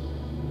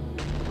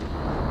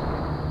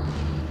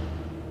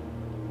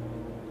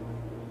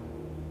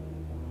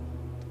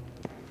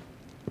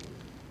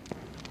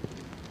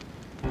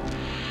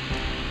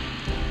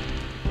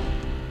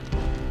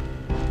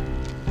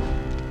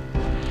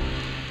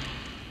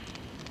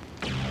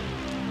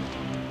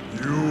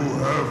 You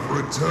have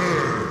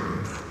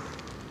returned,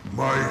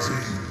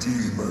 mighty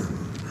demon.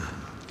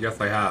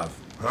 Yes, I have.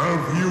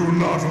 Have you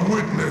not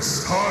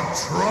witnessed our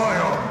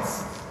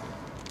triumph?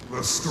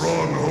 The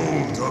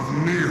stronghold of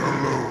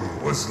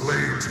Nihilo was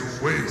laid to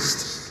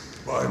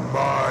waste by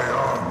my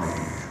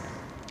army.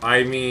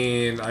 I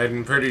mean,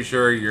 I'm pretty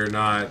sure you're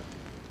not...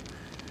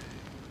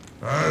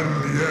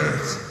 And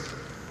yet,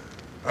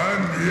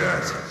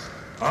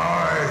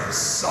 I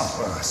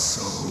suffer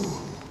so.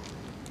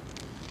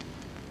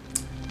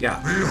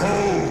 Yeah.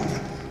 Behold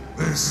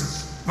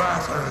this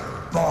battered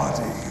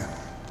body.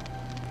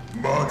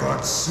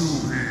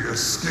 Magatsuhi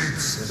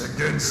escapes it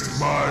against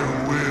my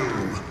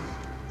will,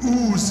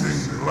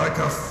 oozing like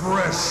a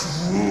fresh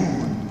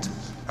wound,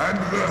 and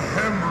the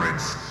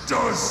hemorrhage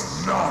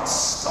does not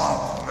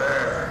stop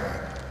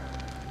there.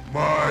 My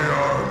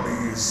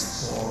army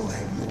is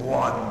falling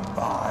one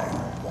by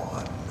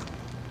one,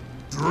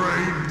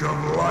 drained of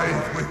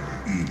life with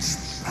each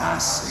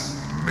passing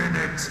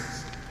minute.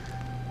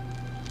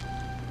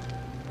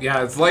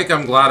 Yeah, it's like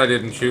I'm glad I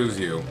didn't choose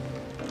you.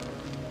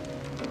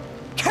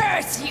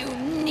 Curse you,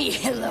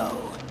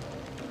 Nihilo!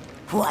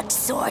 What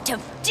sort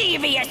of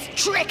devious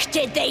trick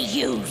did they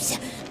use?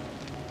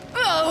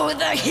 Oh,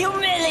 the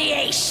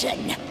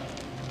humiliation!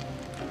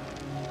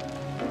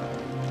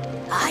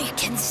 I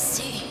can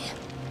see.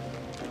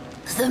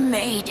 The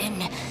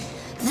maiden,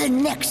 The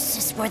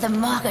nexus where the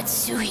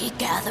Magatsuhi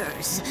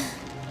gathers.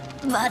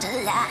 But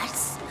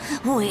alas,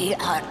 we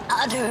are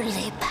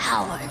utterly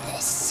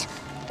powerless.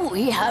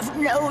 We have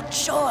no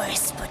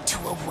choice but to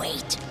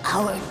await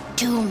our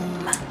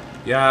doom.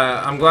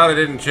 Yeah, I'm glad I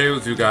didn't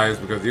choose you guys,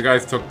 because you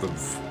guys took the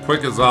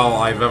quickest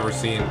all I've ever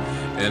seen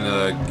in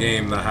a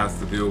game that has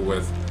to do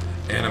with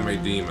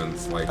anime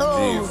demons. Like,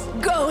 jeez. Oh,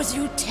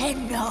 Gozu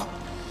Tenno.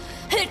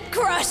 It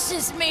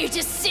crushes me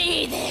to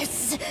see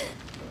this.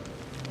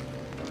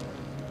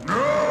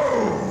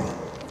 No!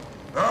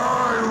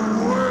 I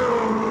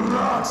will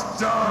not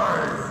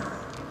die.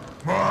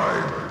 My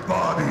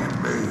body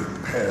may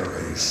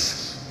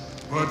perish,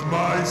 but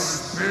my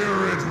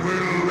spirit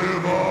will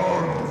live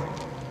on.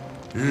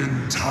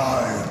 In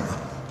time,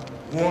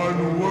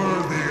 one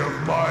worthy of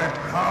my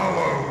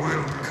power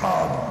will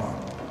come.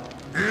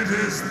 It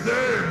is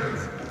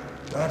then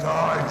that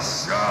I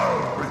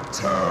shall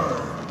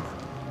return.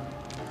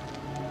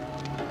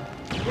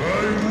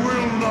 I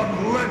will not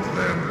let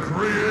them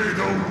create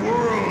a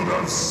world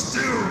of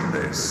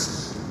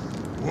stillness.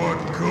 What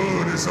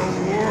good is a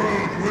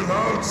world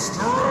without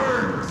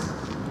strength?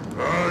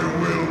 I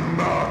will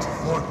not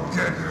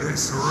forget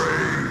this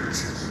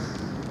rage.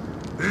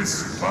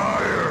 This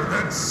fire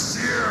that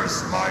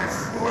sears my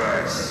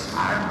flesh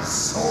and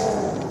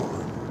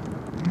soul.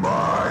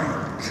 My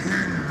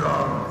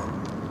kingdom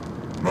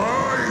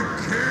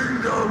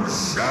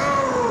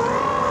shall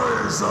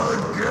rise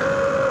again.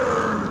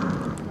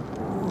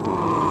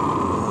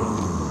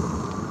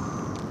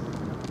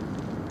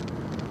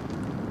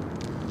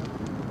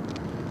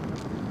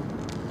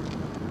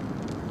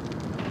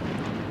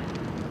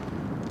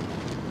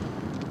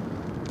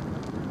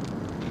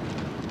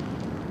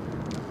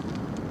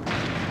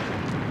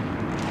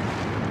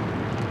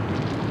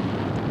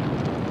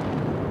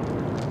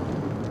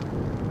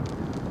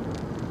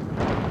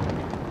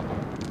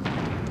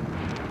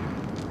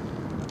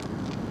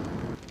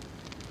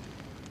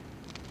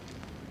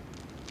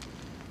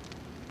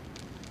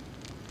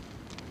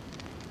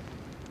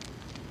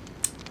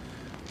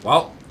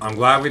 Well, I'm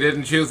glad we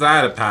didn't choose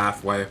that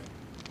pathway.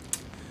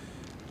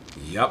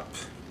 Yup.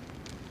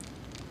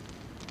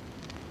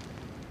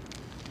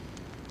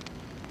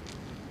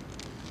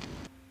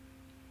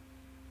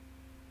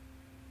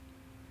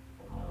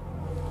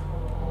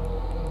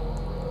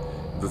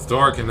 This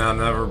door can now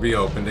never be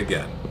opened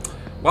again.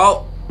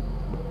 Well,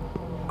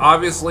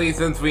 obviously,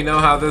 since we know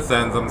how this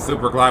ends, I'm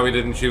super glad we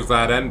didn't choose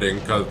that ending,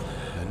 because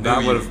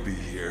that would have... be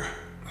here.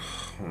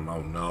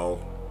 Oh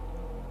no.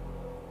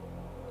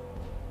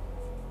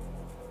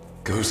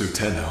 Gozu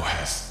Tenno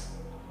has...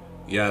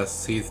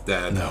 Yes, he's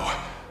dead. No.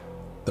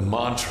 The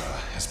mantra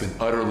has been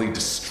utterly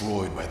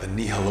destroyed by the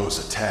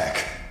Nihilo's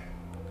attack.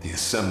 The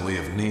Assembly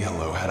of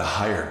Nihilo had a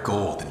higher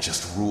goal than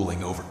just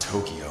ruling over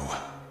Tokyo.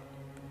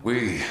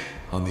 We,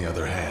 on the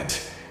other hand,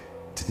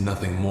 did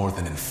nothing more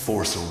than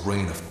enforce a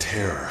reign of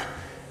terror.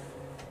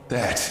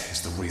 That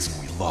is the reason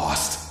we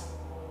lost.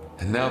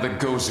 And now that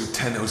Gozu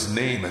Tenno's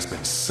name has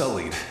been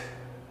sullied,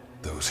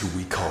 those who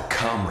we call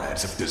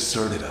comrades have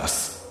deserted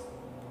us.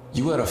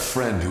 You had a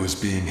friend who was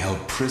being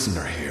held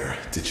prisoner here,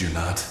 did you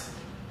not?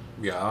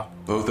 Yeah.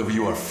 Both of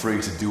you are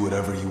free to do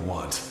whatever you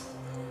want.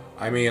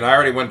 I mean, I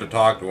already went to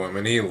talk to him,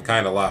 and he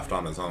kind of left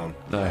on his own.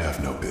 I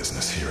have no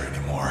business here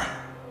anymore.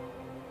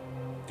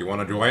 Do you want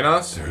to join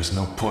us? There is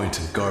no point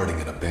in guarding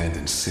an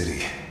abandoned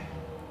city.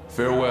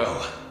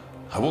 Farewell.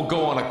 I will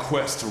go on a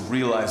quest to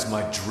realize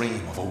my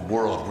dream of a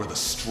world where the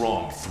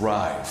strong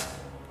thrive.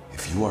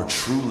 If you are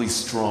truly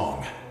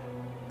strong,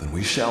 then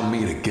we shall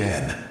meet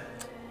again.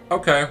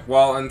 Okay,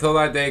 well, until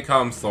that day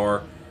comes,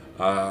 Thor,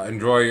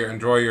 enjoy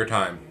your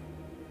time.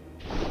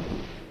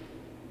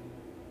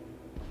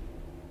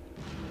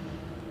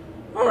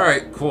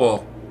 Alright,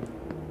 cool.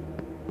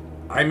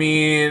 I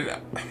mean,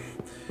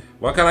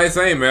 what can I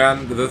say,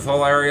 man? This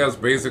whole area is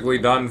basically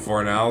done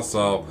for now,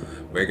 so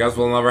I guess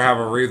we'll never have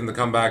a reason to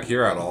come back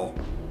here at all.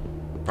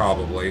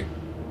 Probably.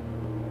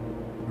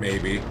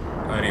 Maybe.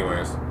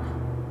 Anyways.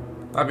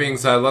 That being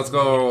said, let's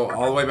go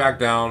all the way back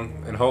down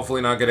and hopefully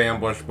not get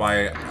ambushed by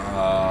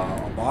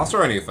a boss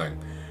or anything.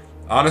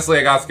 Honestly,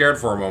 I got scared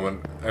for a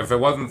moment. If it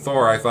wasn't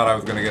Thor, I thought I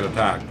was going to get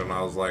attacked, and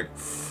I was like,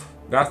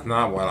 that's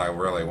not what I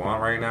really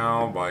want right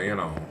now, but you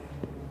know.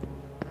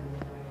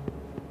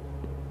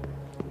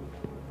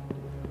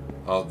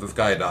 Oh, this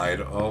guy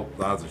died. Oh,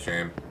 that's a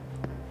shame.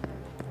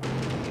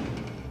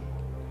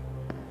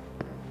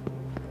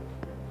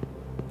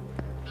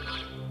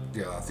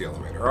 Yeah, that's the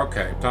elevator.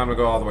 Okay, time to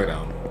go all the way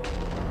down.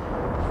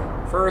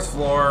 First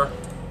floor.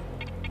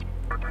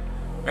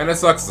 And it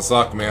sucks to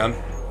suck, man.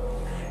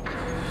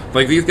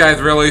 Like, these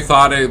guys really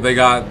thought they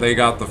got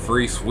the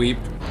free sweep,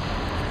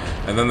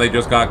 and then they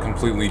just got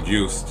completely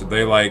juiced.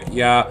 They like,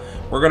 yeah,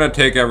 we're gonna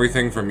take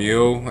everything from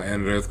you,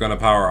 and it's gonna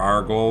power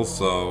our goals,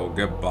 so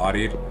get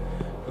bodied.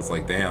 It's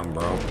like, damn,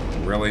 bro.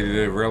 Really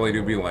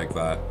do be like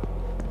that.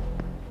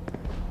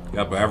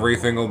 Yep, every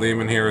single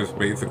demon here is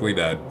basically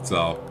dead,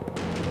 so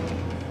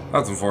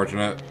that's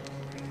unfortunate.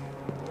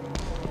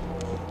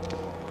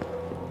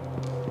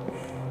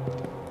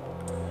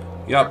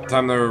 Yep,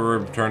 time to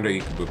return to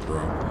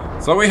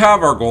Ikebukuro. So we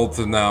have our gold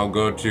to now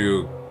go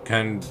to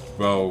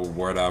Kenbo,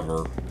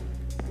 whatever.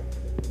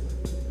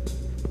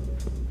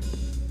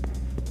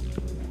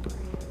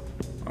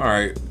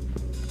 Alright.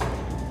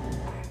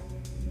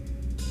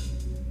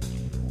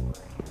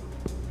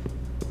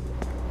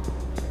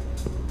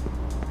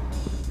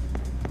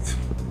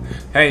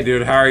 Hey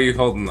dude, how are you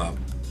holding up?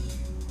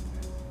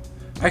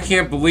 I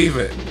can't believe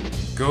it.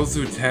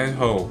 Gozu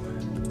Tenho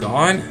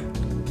gone?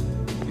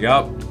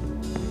 Yup.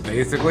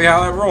 Basically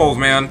how that rolls,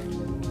 man.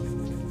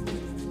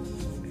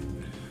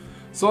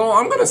 So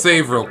I'm gonna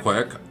save real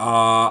quick.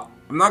 I'm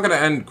not gonna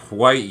end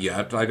quite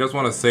yet. I just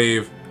want to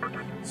save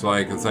so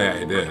I can say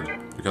I did,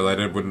 because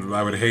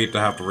I would hate to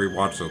have to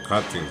rewatch those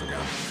cutscenes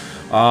again.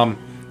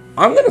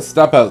 I'm gonna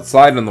step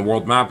outside in the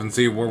world map and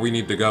see where we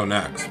need to go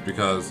next,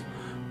 because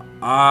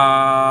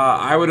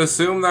I would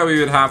assume that we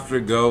would have to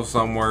go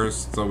somewhere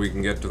so we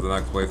can get to the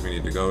next place we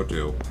need to go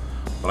to,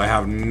 but I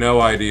have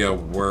no idea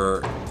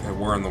where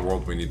in the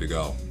world we need to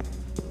go.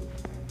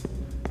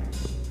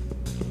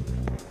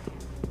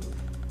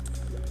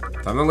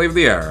 Time to leave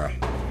the area.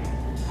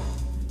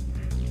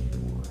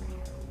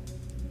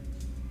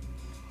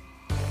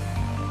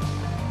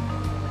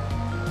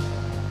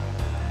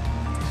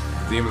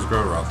 Demons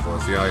grow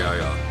restless.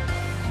 Yeah.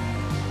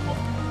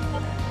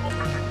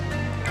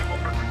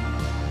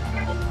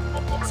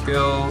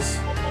 Skills.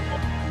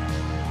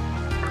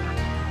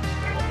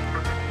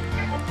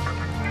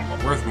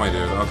 Where's my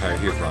dude? Okay,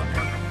 he's not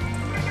here.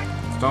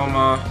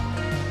 Stoma.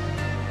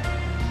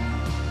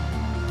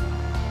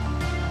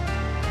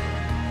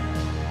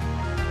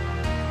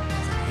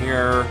 Nothing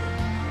here.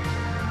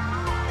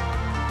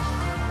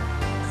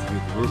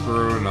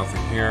 Bukuru,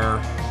 nothing here.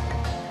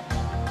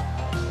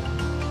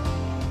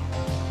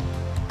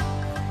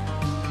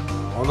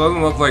 Well, it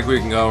doesn't look like we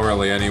can go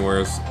really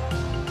anywhere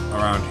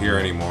around here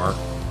anymore.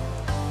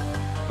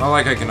 Not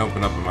like I can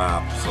open up a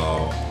map,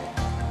 so...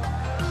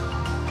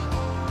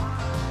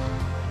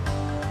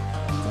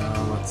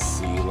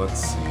 let's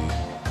see.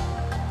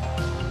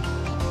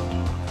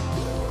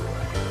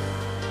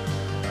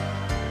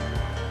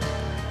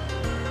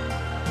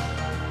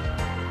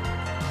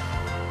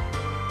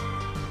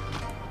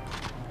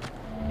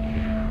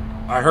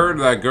 I heard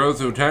that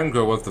Gozu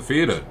Tenko was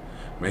defeated.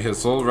 May his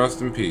soul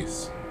rest in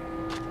peace.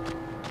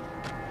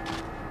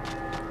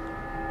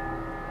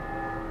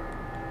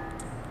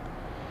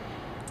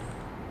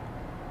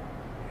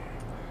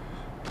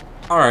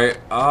 Alright,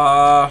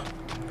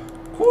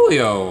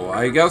 coolio.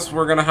 I guess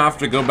we're gonna have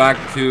to go back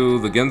to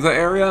the Ginza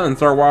area and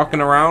start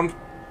walking around.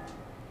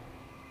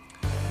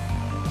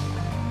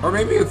 Or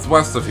maybe it's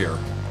west of here.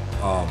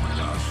 Oh my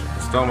gosh.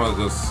 Stoma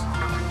just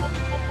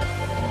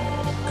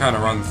kind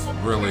of runs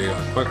really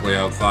quickly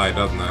outside,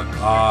 doesn't it?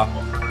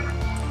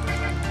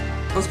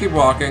 Let's keep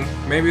walking.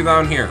 Maybe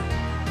down here.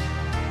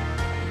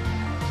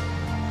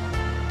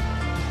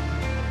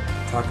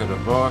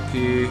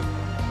 Takadabaki.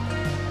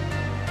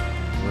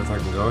 Where if I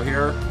can go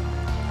here?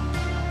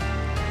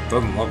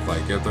 Doesn't look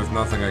like it. There's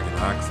nothing I can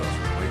access,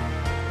 really.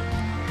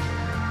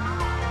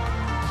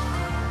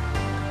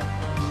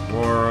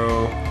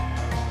 Goro.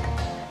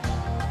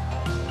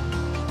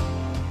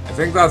 I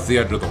think that's the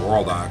edge of the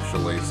world,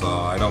 actually, so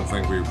I don't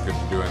think we could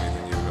do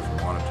anything even if we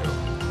wanted to.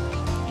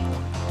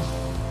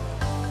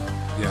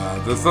 Yeah,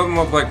 this doesn't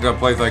look like a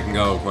place I can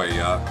go quite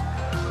yet.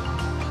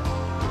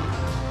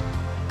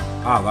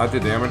 Ah, that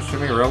did damage to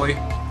me, really?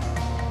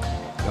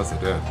 Yes, it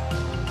did.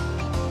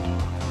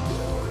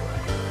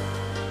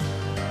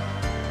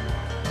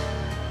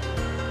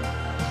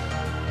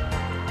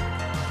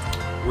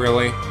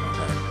 Really? Okay.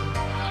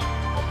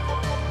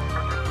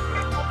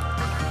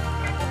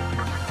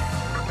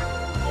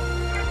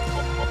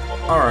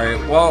 Alright,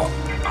 well,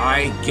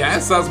 I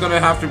guess that's gonna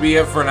have to be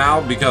it for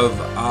now, because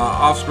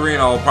off screen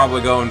I'll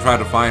probably go and try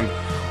to find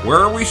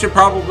where we should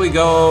probably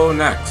go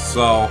next.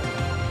 So,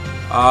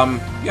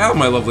 yeah,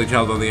 my lovely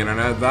child of the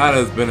internet, that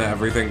has been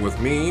everything with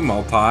me,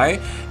 Multi.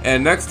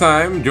 And next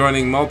time,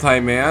 joining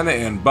Multi-Man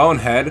and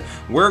Bonehead,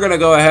 we're gonna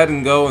go ahead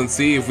and go and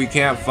see if we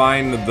can't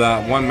find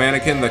that one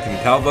mannequin that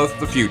can tell us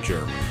the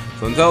future.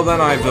 So until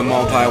then, I've been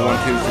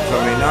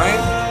Multi-126789,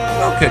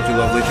 and I'll catch you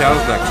lovely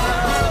chows next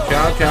time. So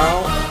ciao,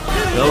 ciao,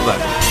 till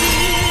then.